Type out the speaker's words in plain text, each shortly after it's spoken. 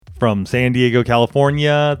From San Diego,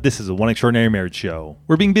 California, this is a One Extraordinary Marriage show,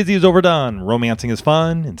 where being busy is overdone, romancing is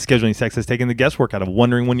fun, and scheduling sex has taken the guesswork out of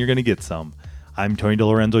wondering when you're going to get some. I'm Tony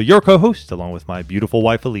DeLorenzo, your co-host, along with my beautiful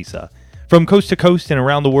wife, Elisa. From coast to coast and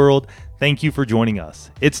around the world, thank you for joining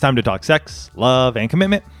us. It's time to talk sex, love, and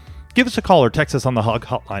commitment. Give us a call or text us on the Hug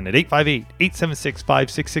hotline at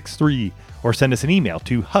 858-876-5663, or send us an email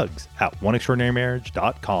to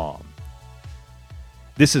hugs@oneextraordinarymarriage.com.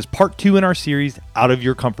 This is part 2 in our series, Out of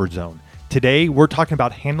Your Comfort Zone. Today, we're talking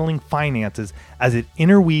about handling finances as it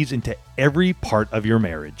interweaves into every part of your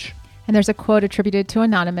marriage. And there's a quote attributed to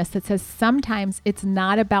Anonymous that says, sometimes it's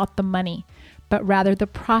not about the money, but rather the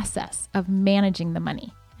process of managing the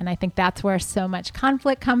money. And I think that's where so much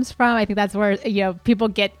conflict comes from. I think that's where, people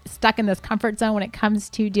get stuck in this comfort zone when it comes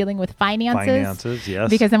to dealing with finances. Finances, yes.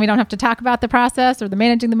 Because then we don't have to talk about the process or the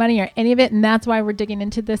managing the money or any of it. And that's why we're digging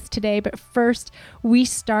into this today. But first, we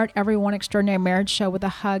start every One Extraordinary Marriage show with a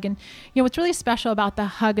hug. And, what's really special about the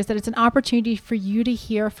hug is that it's an opportunity for you to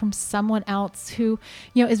hear from someone else who,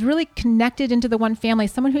 is really connected into the one family,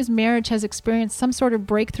 someone whose marriage has experienced some sort of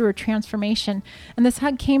breakthrough or transformation. And this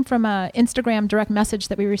hug came from an Instagram direct message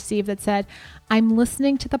that we received that said, I'm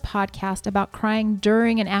listening to the podcast about crying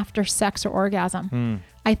during and after sex or orgasm.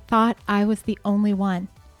 I thought I was the only one.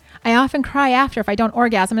 I often cry after if I don't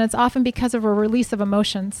orgasm, and it's often because of a release of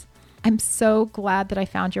emotions. I'm so glad that I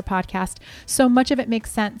found your podcast. So much of it makes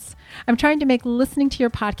sense. I'm trying to make listening to your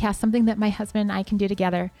podcast something that my husband and I can do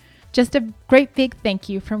together. Just a great big thank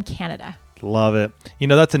you from Canada. Love it.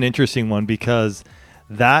 That's an interesting one because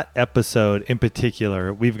that episode in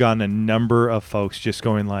particular, we've gotten a number of folks just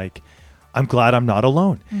going like, I'm glad I'm not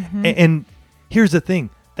alone. Mm-hmm. And here's the thing,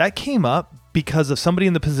 that came up because of somebody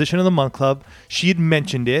in the Position of the Month Club. She had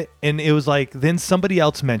mentioned it, and it was like, then somebody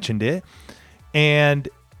else mentioned it. And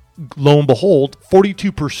lo and behold,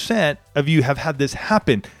 42% of you have had this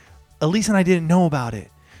happen. Elisa and I didn't know about it.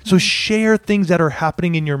 So share things that are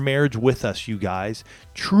happening in your marriage with us, you guys.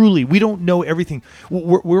 Truly, we don't know everything.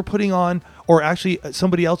 We're putting on, or actually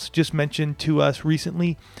somebody else just mentioned to us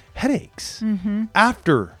recently, headaches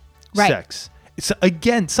after sex. It's,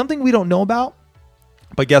 again, something we don't know about,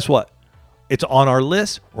 but guess what? It's on our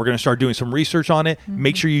list. We're going to start doing some research on it.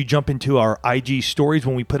 Make sure you jump into our IG stories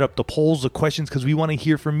when we put up the polls, the questions, because we want to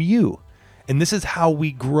hear from you. And this is how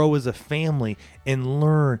we grow as a family and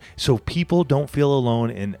learn so people don't feel alone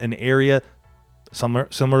in an area similar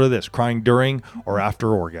to this, crying during or after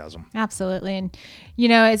orgasm. Absolutely. And,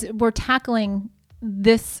 as we're tackling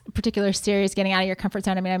this particular series, getting out of your comfort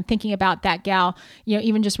zone, I'm thinking about that gal,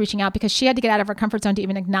 even just reaching out because she had to get out of her comfort zone to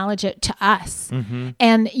even acknowledge it to us.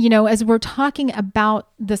 And, as we're talking about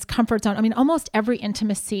this comfort zone, almost every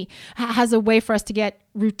intimacy has a way for us to get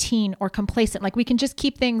routine or complacent. Like we can just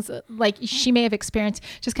keep things like she may have experienced,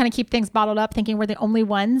 just kind of keep things bottled up, thinking we're the only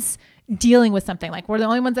ones dealing with something. Like we're the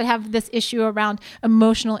only ones that have this issue around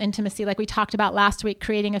emotional intimacy. Like we talked about last week,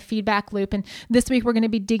 creating a feedback loop. And this week we're going to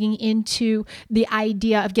be digging into the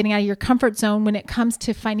idea of getting out of your comfort zone when it comes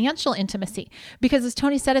to financial intimacy. Because as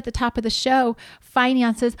Tony said at the top of the show,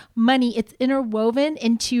 finances, money, it's interwoven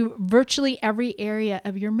into virtually every area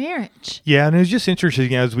of your marriage. Yeah. And it was just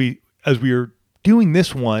interesting as we were doing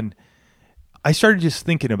this one, I started just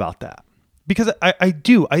thinking about that because I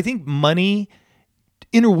think money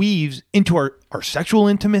interweaves into our sexual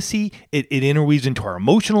intimacy. It interweaves into our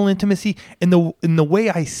emotional intimacy. And the way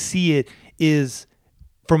I see it is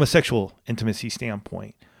from a sexual intimacy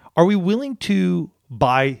standpoint. Are we willing to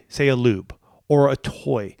buy, say, a lube or a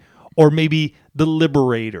toy or maybe the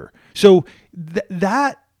Liberator? So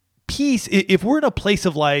that piece, if we're in a place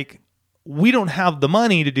of like, we don't have the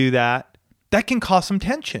money to do that, that can cause some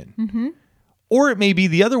tension. Or it may be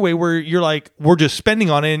the other way where you're like, we're just spending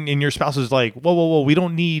on it and your spouse is like, whoa, we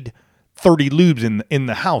don't need 30 lubes in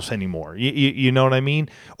the house anymore. You know what I mean?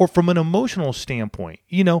 Or from an emotional standpoint,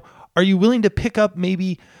 are you willing to pick up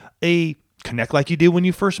maybe a connect like you did when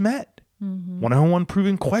you first met? One-on-one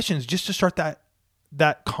proven questions just to start that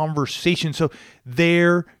conversation. So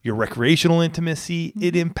your recreational intimacy,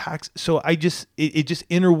 it impacts. So it just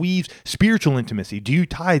interweaves spiritual intimacy. Do you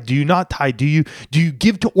tithe? Do you not tithe? Do you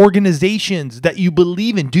give to organizations that you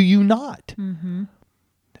believe in? Do you not? Do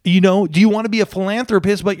you want to be a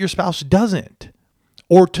philanthropist, but your spouse doesn't?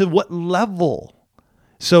 Or to what level?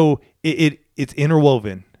 So it's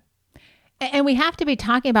interwoven. And we have to be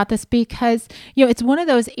talking about this because, it's one of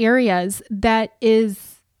those areas that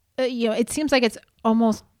is, it seems like it's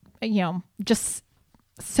almost, just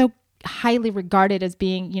so highly regarded as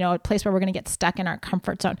being, a place where we're going to get stuck in our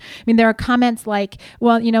comfort zone. There are comments like,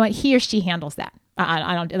 well, you know what, he or she handles that.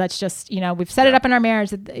 I don't, that's just, we've set it up in our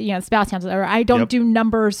marriage that, spouse handles it, or I don't do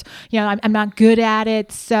numbers, I'm not good at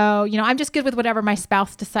it. So, I'm just good with whatever my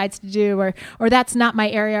spouse decides to do, or that's not my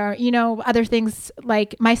area, or, other things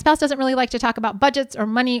like my spouse doesn't really like to talk about budgets or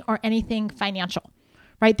money or anything financial.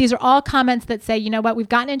 Right? These are all comments that say, we've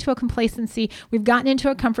gotten into a complacency. We've gotten into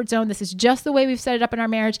a comfort zone. This is just the way we've set it up in our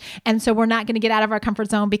marriage. And so we're not going to get out of our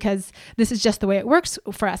comfort zone because this is just the way it works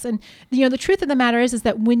for us. And, the truth of the matter is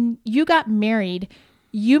that when you got married,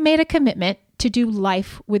 you made a commitment to do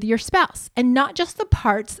life with your spouse, and not just the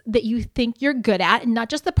parts that you think you're good at, and not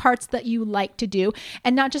just the parts that you like to do,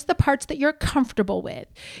 and not just the parts that you're comfortable with.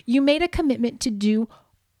 You made a commitment to do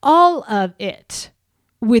all of it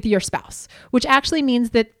with your spouse, which actually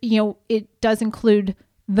means that, it does include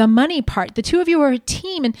the money part. The two of you are a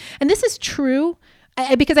team. And this is true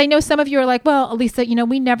because I know some of you are like, well, Lisa,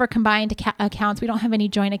 we never combined accounts. We don't have any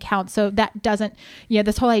joint accounts. So that doesn't,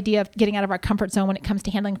 this whole idea of getting out of our comfort zone when it comes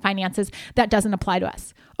to handling finances, that doesn't apply to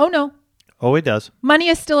us. Oh, no. Oh, it does. Money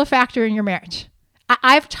is still a factor in your marriage.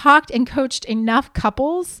 I've talked and coached enough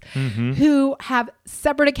couples who have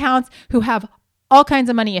separate accounts, who have all kinds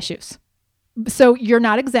of money issues. So you're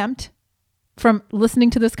not exempt from listening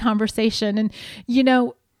to this conversation. And,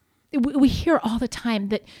 we hear all the time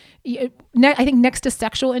that I think next to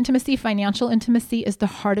sexual intimacy, financial intimacy is the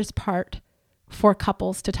hardest part for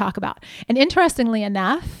couples to talk about. And interestingly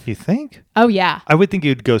enough, you think? Oh yeah, I would think it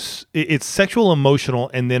would go. It's sexual, emotional,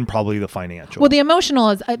 and then probably the financial. Well, the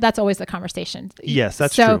emotional is that's always the conversation. Yes,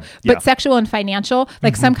 that's true. Yeah. But sexual and financial,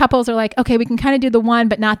 like some couples are like, okay, we can kind of do the one,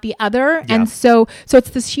 but not the other, and so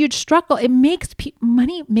it's this huge struggle. It makes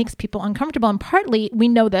money makes people uncomfortable, and partly we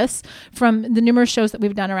know this from the numerous shows that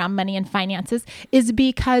we've done around money and finances is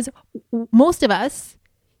because most of us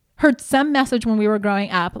heard some message when we were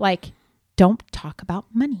growing up, like, don't talk about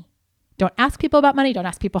money. Don't ask people about money. Don't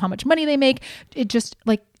ask people how much money they make. It just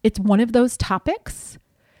it's one of those topics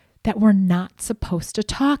that we're not supposed to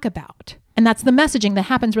talk about. And that's the messaging that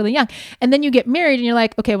happens really young. And then you get married and you're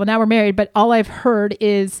like, okay, well now we're married, but all I've heard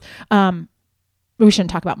is we shouldn't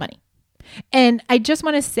talk about money. And I just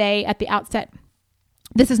want to say at the outset,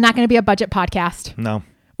 this is not going to be a budget podcast. No.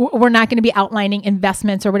 We're not going to be outlining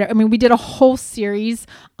investments or whatever. I mean, we did a whole series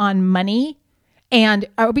on money. And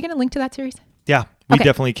are we going to link to that series? Yeah, we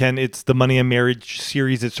definitely can. It's the Money and Marriage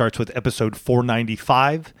series. It starts with episode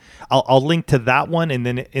 495. I'll link to that one. And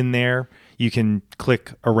then in there, you can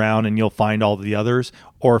click around and you'll find all the others.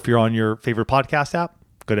 Or if you're on your favorite podcast app,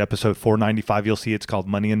 go to episode 495. You'll see it's called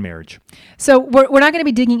Money and Marriage. So we're not going to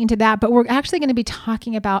be digging into that, but we're actually going to be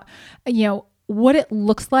talking about, what it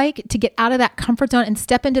looks like to get out of that comfort zone and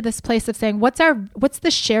step into this place of saying, what's the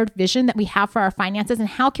shared vision that we have for our finances, and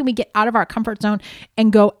how can we get out of our comfort zone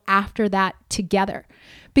and go after that together?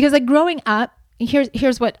 Because growing up,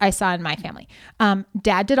 here's what I saw in my family.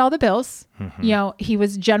 Dad did all the bills. He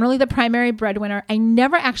was generally the primary breadwinner. I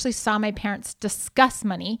never actually saw my parents discuss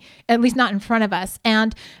money, at least not in front of us.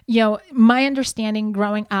 And, my understanding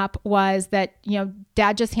growing up was that,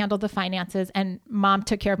 Dad just handled the finances and Mom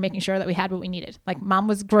took care of making sure that we had what we needed. Like Mom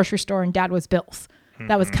was grocery store and Dad was bills.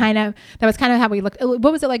 That was kind of how we looked. What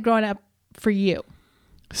was it like growing up for you?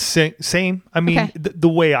 Same. I mean, the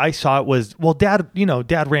way I saw it was, well, Dad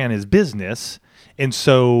ran his business. And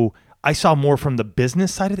so I saw more from the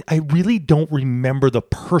business side of it. I really don't remember the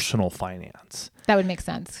personal finance. That would make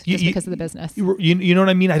sense just because of the business. You know what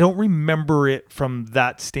I mean? I don't remember it from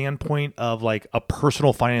that standpoint of like a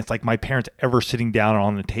personal finance, like my parents ever sitting down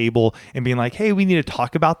on the table and being like, hey, we need to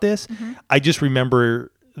talk about this. I just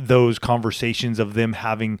remember those conversations of them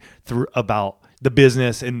having about the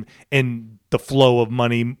business and the flow of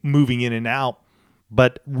money moving in and out.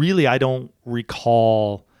 But really, I don't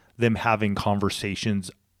recall them having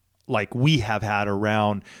conversations like we have had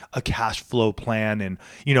around a cash flow plan and,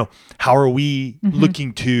 how are we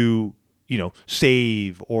looking to,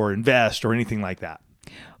 save or invest or anything like that.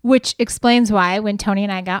 Which explains why when Tony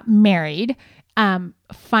and I got married,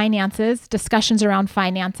 finances, discussions around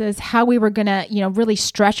finances, how we were going to, really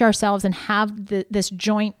stretch ourselves and have this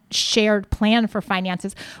joint shared plan for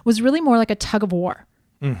finances was really more like a tug of war.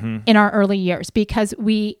 In our early years, because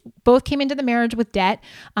we both came into the marriage with debt.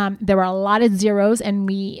 There were a lot of zeros, and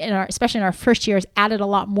we, especially in our first years, added a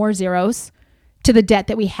lot more zeros to the debt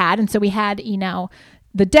that we had. And so we had,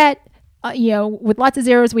 the debt, with lots of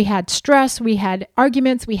zeros. We had stress, we had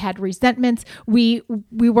arguments, we had resentments. We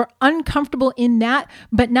were uncomfortable in that,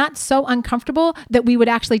 but not so uncomfortable that we would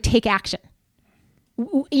actually take action.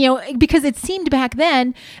 Because it seemed back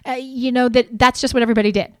then, that's just what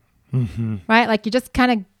everybody did. Right? Like you just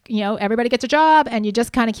kind of, everybody gets a job and you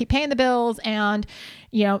just kind of keep paying the bills and,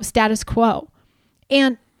 status quo.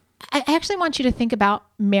 And I actually want you to think about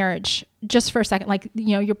marriage just for a second, like,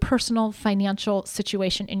 your personal financial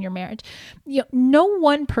situation in your marriage. No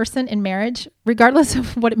one person in marriage, regardless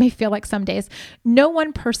of what it may feel like some days, no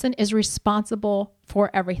one person is responsible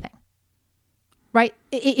for everything, right?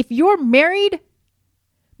 If you're married,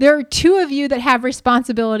 there are two of you that have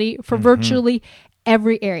responsibility for virtually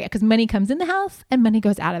every area, because money comes in the house and money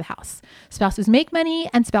goes out of the house. Spouses make money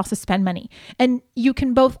and spouses spend money. And you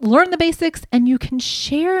can both learn the basics and you can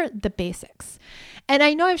share the basics. And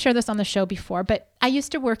I know I've shared this on the show before, but I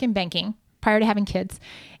used to work in banking prior to having kids.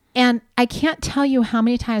 And I can't tell you how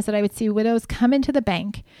many times that I would see widows come into the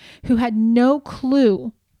bank who had no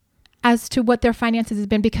clue as to what their finances had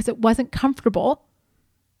been because it wasn't comfortable,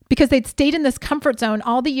 because they'd stayed in this comfort zone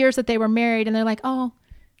all the years that they were married. And they're like, oh,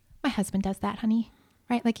 my husband does that, honey,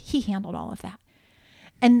 right? Like, he handled all of that.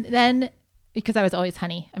 And then, because I was always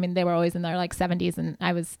honey, I mean, they were always in their like 70s and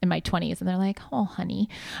I was in my 20s, and they're like, oh, honey.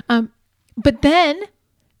 But then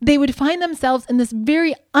they would find themselves in this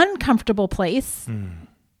very uncomfortable place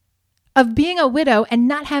of being a widow and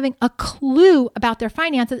not having a clue about their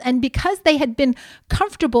finances. And because they had been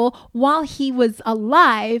comfortable while he was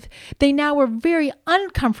alive, they now were very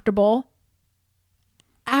uncomfortable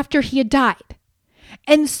after he had died.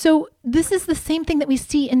 And so this is the same thing that we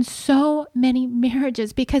see in so many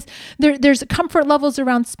marriages, because there's comfort levels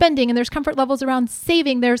around spending and there's comfort levels around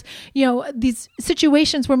saving. There's, these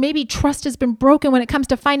situations where maybe trust has been broken when it comes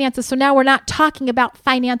to finances. So now we're not talking about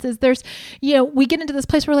finances. There's, we get into this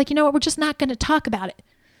place where we're like, you know what, we're just not going to talk about it.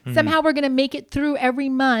 Somehow we're going to make it through every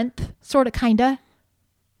month, sort of, kind of.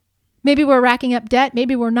 Maybe we're racking up debt.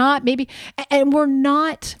 Maybe we're not. And we're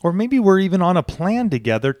not. Or maybe we're even on a plan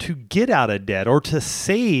together to get out of debt or to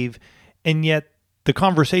save, and yet the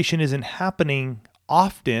conversation isn't happening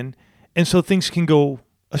often, and so things can go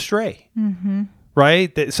astray,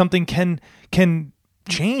 right? That something can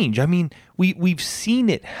change. I mean, we've seen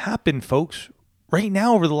it happen, folks, right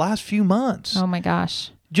now over the last few months. Oh my gosh!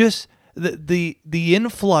 Just the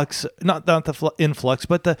influx, not the influx,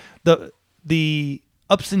 but the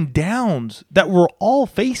ups and downs that we're all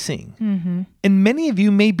facing. And many of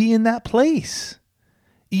you may be in that place.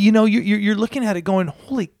 You're looking at it going,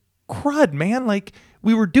 holy crud, man, like,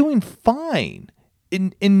 we were doing fine.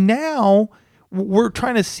 And now we're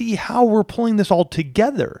trying to see how we're pulling this all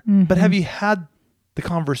together. But have you had the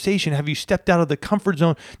conversation? Have you stepped out of the comfort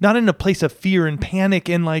zone, not in a place of fear and panic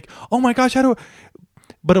and like, oh my gosh,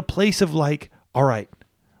 but a place of like, all right,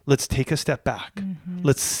 let's take a step back.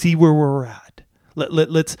 Let's see where we're at.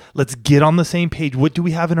 Let's get on the same page. What do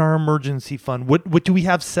we have in our emergency fund? What do we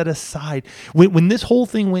have set aside? When this whole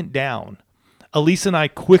thing went down, Elisa and I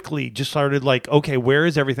quickly just started like, okay, where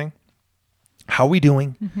is everything? How are we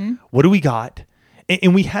doing? What do we got?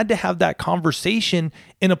 And we had to have that conversation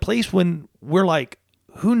in a place when we're like,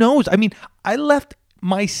 who knows? I mean, I left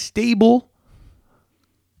my stable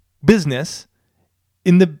business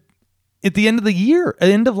at the end of the year, at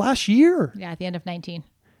the end of last year. Yeah, at the end of 19.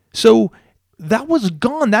 So that was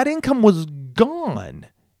gone. That income was gone.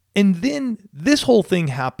 And then this whole thing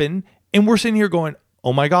happened, and we're sitting here going,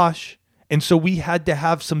 oh my gosh. And so we had to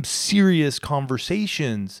have some serious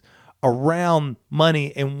conversations around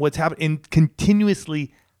money and what's happening, and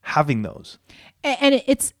continuously having those. And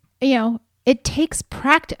it's, it takes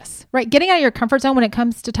practice, right? Getting out of your comfort zone when it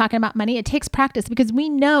comes to talking about money, it takes practice, because we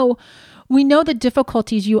know the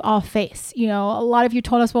difficulties you all face. A lot of you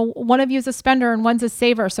told us, well, one of you is a spender and one's a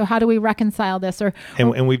saver. So how do we reconcile this?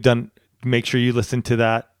 And we've done, make sure you listen to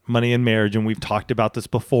that Money and Marriage. And we've talked about this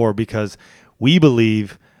before, because we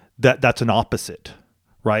believe that that's an opposite,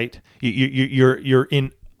 right? You're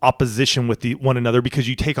in opposition with one another, because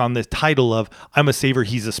you take on this title of, I'm a saver,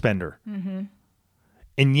 he's a spender.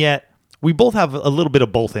 And yet we both have a little bit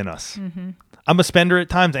of both in us. I'm a spender at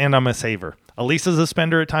times and I'm a saver. Elisa's a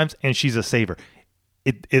spender at times and she's a saver.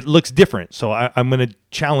 It looks different. So I'm going to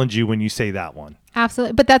challenge you when you say that one.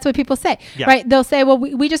 Absolutely. But that's what people say, right? They'll say, well,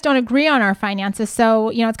 we just don't agree on our finances. So,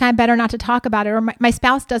 it's kind of better not to talk about it. Or my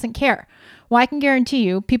spouse doesn't care. Well, I can guarantee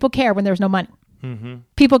you, people care when there's no money.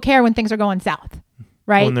 People care when things are going south,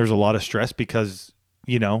 right? When there's a lot of stress because,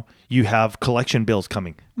 you have collection bills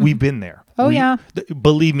coming. We've been there. Oh, yeah.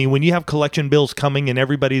 Believe me, when you have collection bills coming and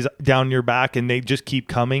everybody's down your back and they just keep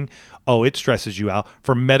coming, it stresses you out.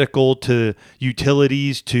 From medical to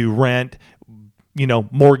utilities to rent,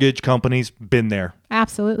 mortgage companies, been there.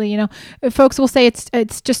 Absolutely. Folks will say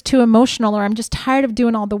it's just too emotional, or I'm just tired of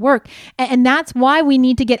doing all the work. And that's why we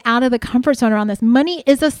need to get out of the comfort zone around this. Money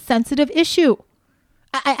is a sensitive issue.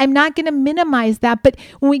 I'm not going to minimize that. But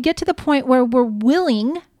when we get to the point where we're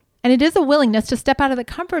willing And it is a willingness to step out of the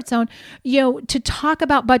comfort zone, to talk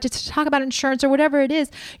about budgets, to talk about insurance or whatever it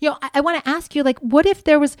is. I want to ask you, like, what if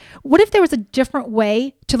there was a different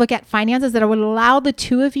way to look at finances that would allow the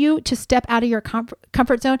two of you to step out of your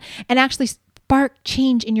comfort zone and actually spark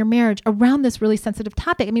change in your marriage around this really sensitive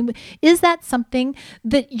topic? I mean, is that something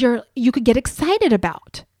that you could get excited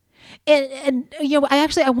about? And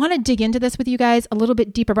I want to dig into this with you guys a little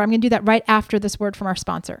bit deeper, but I'm going to do that right after this word from our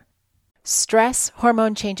sponsor. Stress,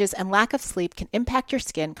 hormone changes, and lack of sleep can impact your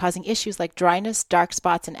skin, causing issues like dryness, dark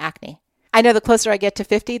spots, and acne. I know the closer I get to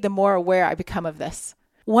 50, the more aware I become of this.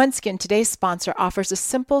 OneSkin, today's sponsor, offers a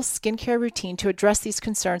simple skincare routine to address these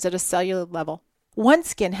concerns at a cellular level.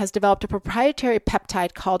 OneSkin has developed a proprietary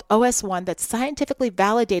peptide called OS1 that's scientifically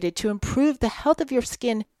validated to improve the health of your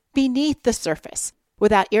skin beneath the surface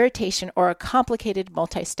without irritation or a complicated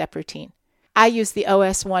multi-step routine. I use the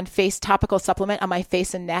OS1 face topical supplement on my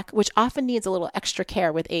face and neck, which often needs a little extra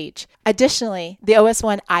care with age. Additionally, the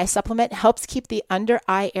OS1 eye supplement helps keep the under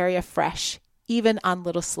eye area fresh, even on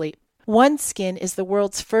little sleep. OneSkin is the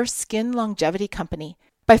world's first skin longevity company.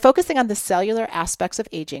 By focusing on the cellular aspects of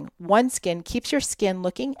aging, OneSkin keeps your skin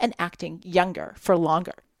looking and acting younger for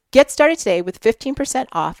longer. Get started today with 15%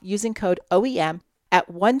 off using code OEM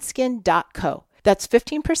at oneskin.co. That's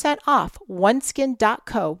 15% off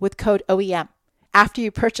oneskin.co with code OEM. After you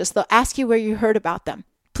purchase, they'll ask you where you heard about them.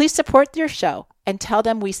 Please support your show and tell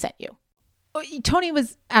them we sent you. Tony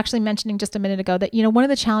was actually mentioning just a minute ago that, one of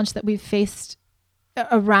the challenges that we've faced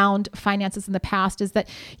around finances in the past is that,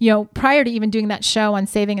 prior to even doing that show on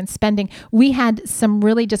saving and spending, we had some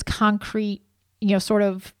really just concrete, sort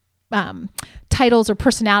of titles or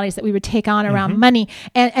personalities that we would take on around money,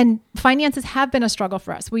 and finances have been a struggle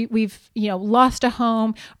for us. We've lost a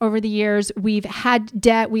home over the years. We've had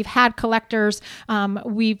debt. We've had collectors.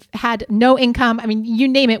 We've had no income. I mean, you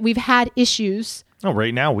name it. We've had issues. Oh,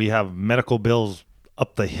 right now we have medical bills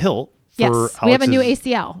up the hilt. Yes, we have a new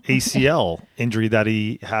ACL injury that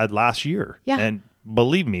he had last year. Yeah. And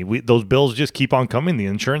believe me, those bills just keep on coming. The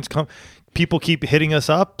insurance people keep hitting us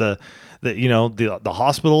up. The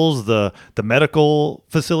hospitals, the medical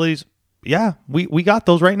facilities. Yeah, we got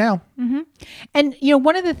those right now. Mm-hmm. And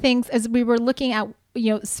one of the things as we were looking at,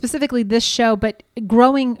 specifically this show, but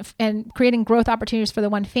growing and creating growth opportunities for the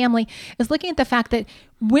one family, is looking at the fact that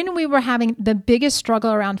when we were having the biggest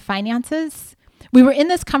struggle around finances, we were in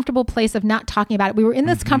this comfortable place of not talking about it. We were in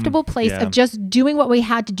this comfortable place of just doing what we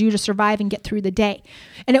had to do to survive and get through the day.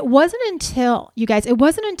 And it wasn't until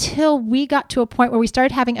we got to a point where we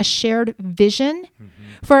started having a shared vision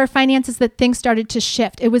for our finances that things started to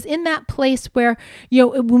shift. It was in that place where,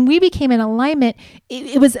 when we became in alignment,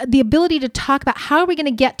 it was the ability to talk about how are we going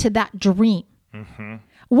to get to that dream? Mm-hmm.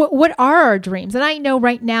 What are our dreams? And I know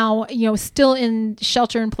right now, still in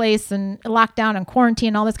shelter in place and lockdown and quarantine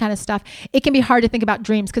and all this kind of stuff, it can be hard to think about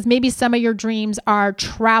dreams because maybe some of your dreams are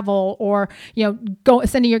travel or,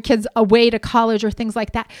 sending your kids away to college or things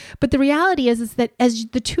like that. But the reality is that as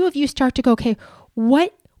the two of you start to go, okay,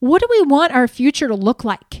 what do we want our future to look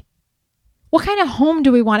like? What kind of home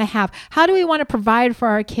do we want to have? How do we want to provide for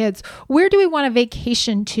our kids? Where do we want to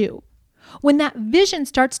vacation to? When that vision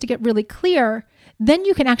starts to get really clear, then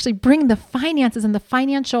you can actually bring the finances and the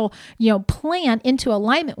financial, plan into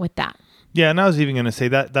alignment with that. Yeah, and I was even going to say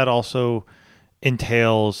that also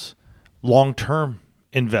entails long-term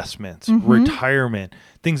investments, retirement,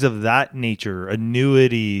 things of that nature,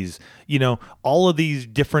 annuities, all of these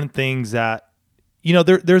different things that,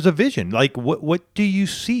 there's a vision. Like what do you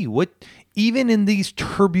see? Even in these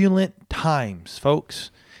turbulent times,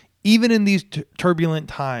 folks, even in these turbulent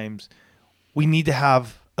times, we need to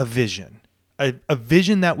have a vision. A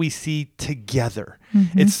vision that we see together.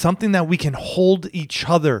 Mm-hmm. It's something that we can hold each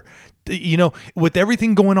other, with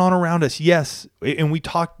everything going on around us. Yes. And we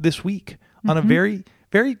talked this week on a very,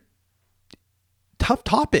 very tough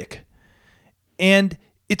topic. And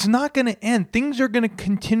it's not going to end. Things are going to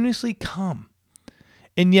continuously come.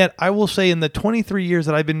 And yet I will say in the 23 years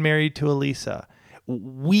that I've been married to Elisa,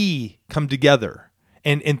 we come together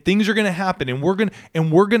and things are going to happen and we're going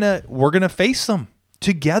to face them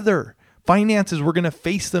together. Finances, we're going to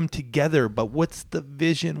face them together, but what's the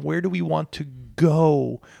vision? Where do we want to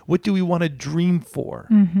go? What do we want to dream for?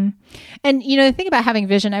 Mm-hmm. And, the thing about having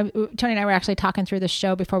vision, Tony and I were actually talking through the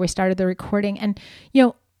show before we started the recording, and,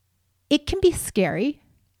 it can be scary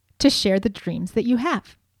to share the dreams that you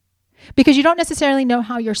have. Because you don't necessarily know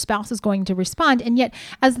how your spouse is going to respond. And yet,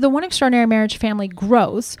 as the One Extraordinary Marriage family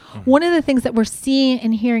grows, one of the things that we're seeing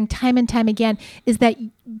and hearing time and time again is that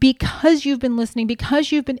because you've been listening,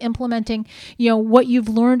 because you've been implementing, what you've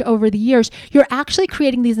learned over the years, you're actually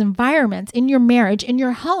creating these environments in your marriage, in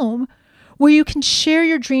your home, where you can share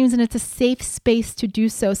your dreams and it's a safe space to do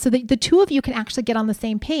so that the two of you can actually get on the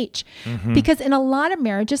same page. Because in a lot of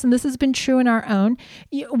marriages, and this has been true in our own,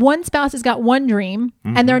 one spouse has got one dream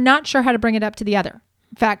and they're not sure how to bring it up to the other.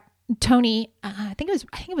 In fact, Tony, I think it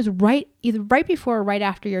was either right before or right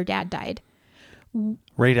after your dad died.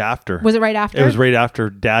 Right after. Was it right after? It was right after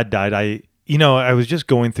Dad died. I was just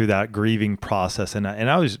going through that grieving process and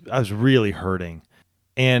I was really hurting.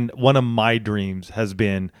 And one of my dreams has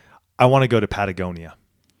been, I want to go to Patagonia.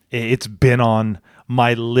 It's been on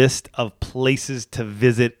my list of places to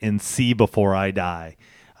visit and see before I die.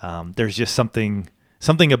 There's just something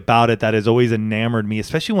about it that has always enamored me,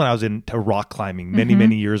 especially when I was into rock climbing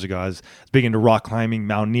many years ago. I was big into rock climbing,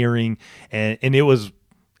 mountaineering, and it was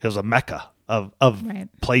a mecca of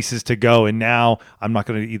places to go. And now I'm not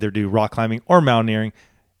going to either do rock climbing or mountaineering,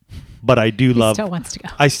 but I do love. Still wants to go.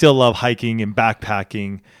 I still love hiking and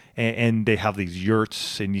backpacking, and they have these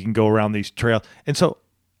yurts, and you can go around these trails. And so,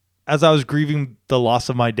 as I was grieving the loss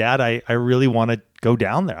of my dad, I really want to go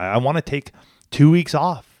down there. I want to take 2 weeks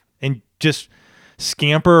off and just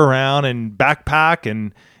scamper around and backpack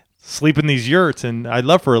and sleep in these yurts. And I'd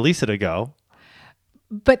love for Elisa to go.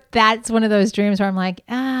 But that's one of those dreams where I'm like,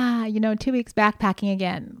 2 weeks backpacking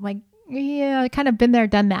again. Like, yeah, I kind of been there,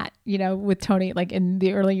 done that, with Tony, like in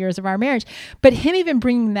the early years of our marriage. But him even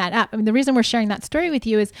bringing that up, I mean, the reason we're sharing that story with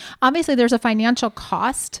you is obviously there's a financial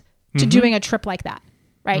cost to doing a trip like that.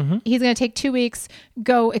 Right. He's going to take 2 weeks,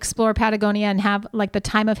 go explore Patagonia and have like the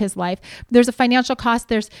time of his life. There's a financial cost.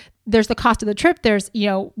 There's the cost of the trip. There's,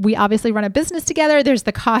 we obviously run a business together. There's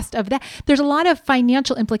the cost of that. There's a lot of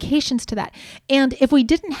financial implications to that. And if we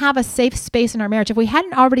didn't have a safe space in our marriage, if we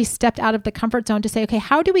hadn't already stepped out of the comfort zone to say, okay,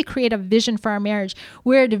 how do we create a vision for our marriage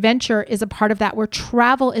where adventure is a part of that, where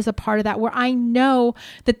travel is a part of that, where I know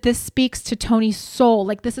that this speaks to Tony's soul.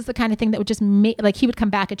 Like this is the kind of thing that would just make, like he would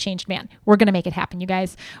come back a changed man. We're going to make it happen, you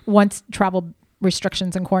guys, once travel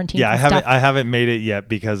restrictions and quarantine. Yeah, I haven't made it yet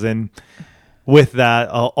because then with that,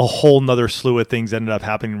 a whole nother slew of things ended up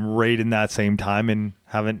happening right in that same time, and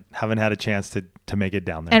haven't had a chance to make it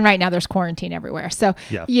down there. And right now there's quarantine everywhere. So,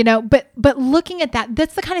 yeah. But looking at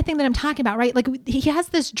that's the kind of thing that I'm talking about, right? Like he has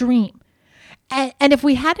this dream. And if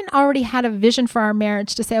we hadn't already had a vision for our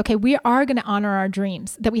marriage to say, okay, we are going to honor our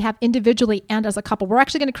dreams that we have individually and as a couple, we're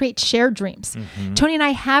actually going to create shared dreams. Tony and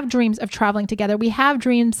I have dreams of traveling together. We have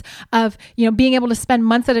dreams of, being able to spend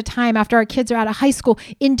months at a time after our kids are out of high school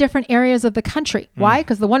in different areas of the country. Why?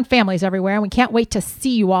 Because the one family's everywhere and we can't wait to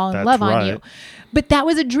see you all and That's love right. on you. But that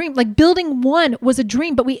was a dream. Like building one was a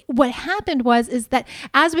dream. But what happened is that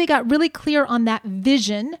as we got really clear on that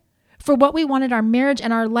vision for what we wanted our marriage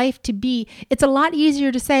and our life to be, it's a lot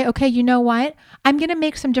easier to say, okay, you know what? I'm going to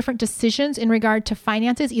make some different decisions in regard to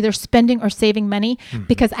finances, either spending or saving money,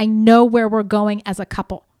 because I know where we're going as a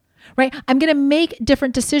couple. Right? I'm going to make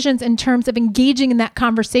different decisions in terms of engaging in that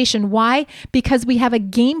conversation. Why? Because we have a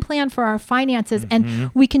game plan for our finances and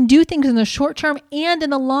we can do things in the short term and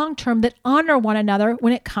in the long term that honor one another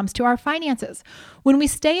when it comes to our finances. When we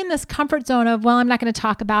stay in this comfort zone of, well, I'm not going to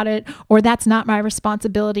talk about it, or that's not my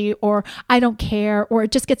responsibility, or I don't care, or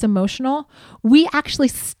it just gets emotional, we actually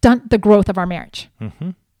stunt the growth of our marriage.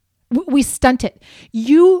 We stunt it.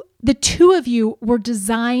 The two of you were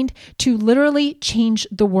designed to literally change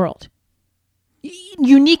the world.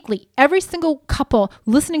 Uniquely, every single couple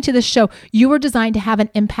listening to this show, you were designed to have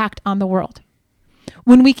an impact on the world.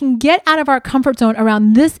 When we can get out of our comfort zone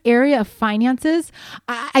around this area of finances,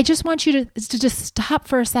 I just want you to just stop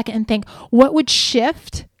for a second and think, what would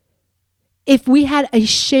shift if we had a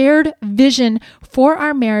shared vision for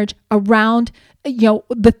our marriage around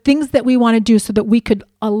the things that we want to do so that we could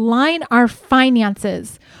align our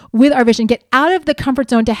finances with our vision, get out of the comfort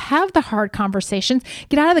zone to have the hard conversations,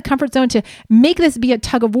 get out of the comfort zone to make this be a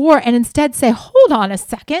tug of war and instead say, hold on a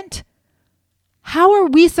second. How are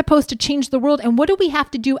we supposed to change the world? And what do we have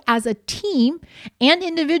to do as a team and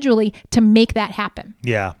individually to make that happen?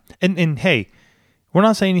 Yeah. And hey, we're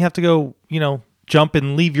not saying you have to go, jump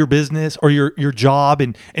and leave your business or your job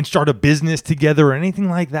and start a business together or anything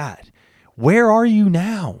like that. Where are you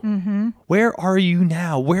now? Where are you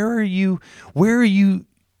now? Where are you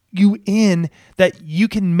in that you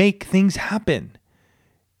can make things happen?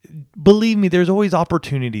 Believe me, there's always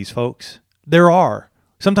opportunities, folks. There are.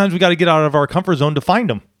 Sometimes we got to get out of our comfort zone to find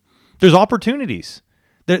them. There's opportunities.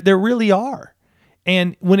 There really are.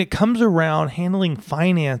 And when it comes around handling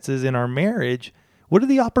finances in our marriage, what are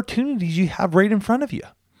the opportunities you have right in front of you?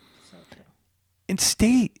 And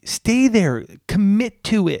stay there. Commit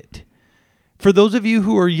to it. For those of you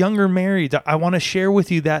who are younger married, I want to share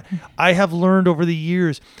with you that I have learned over the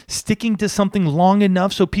years, sticking to something long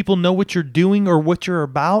enough so people know what you're doing or what you're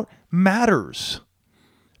about matters.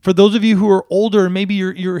 For those of you who are older, maybe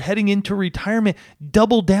you're heading into retirement,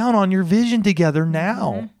 double down on your vision together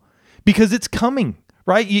now because it's coming,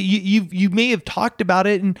 right? You may have talked about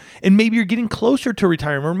it and maybe you're getting closer to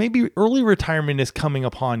retirement, or maybe early retirement is coming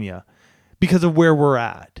upon you because of where we're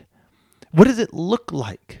at. What does it look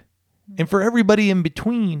like? And for everybody in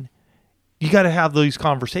between, you got to have those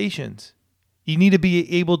conversations. You need to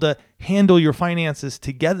be able to handle your finances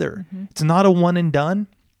together. It's not a one and done.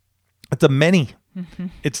 It's a many.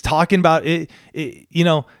 It's talking about it.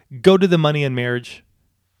 Go to the Money and Marriage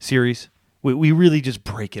series. We really just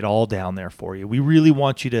break it all down there for you. We really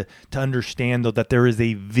want you to understand, though, that there is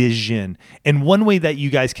a vision. And one way that you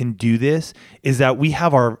guys can do this is that we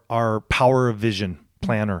have our Power of Vision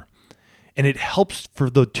planner. And it helps for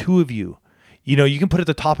the two of you. You can put it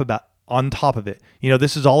on top of it.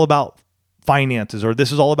 This is all about finances, or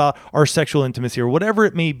this is all about our sexual intimacy, or whatever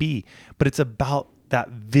it may be. But it's about that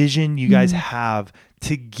vision you guys have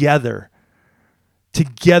together to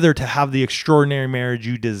have the extraordinary marriage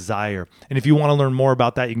you desire. And if you want to learn more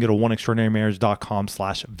about that, you can go to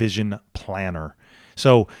oneextraordinarymarriage.com/vision planner.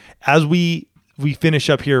 So as we finish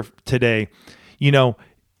up here today,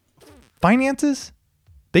 finances,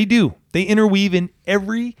 they interweave in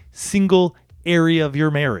every single area of your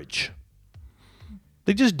marriage.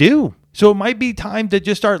 They just do. So it might be time to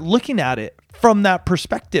just start looking at it from that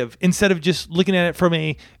perspective instead of just looking at it from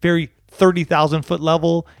a very 30,000 foot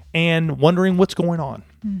level and wondering what's going on.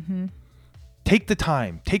 Take the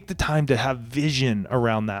time to have vision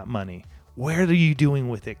around that money. Where are you doing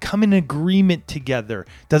with it? Come in agreement together.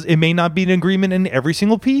 It may not be an agreement in every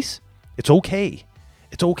single piece. It's okay.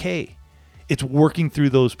 It's working through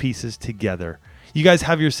those pieces together. You guys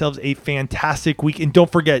have yourselves a fantastic week. And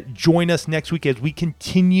don't forget, join us next week as we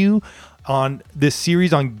continue on this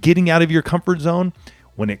series on getting out of your comfort zone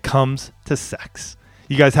when it comes to sex.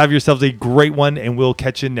 You guys have yourselves a great one, and we'll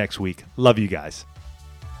catch you next week. Love you guys.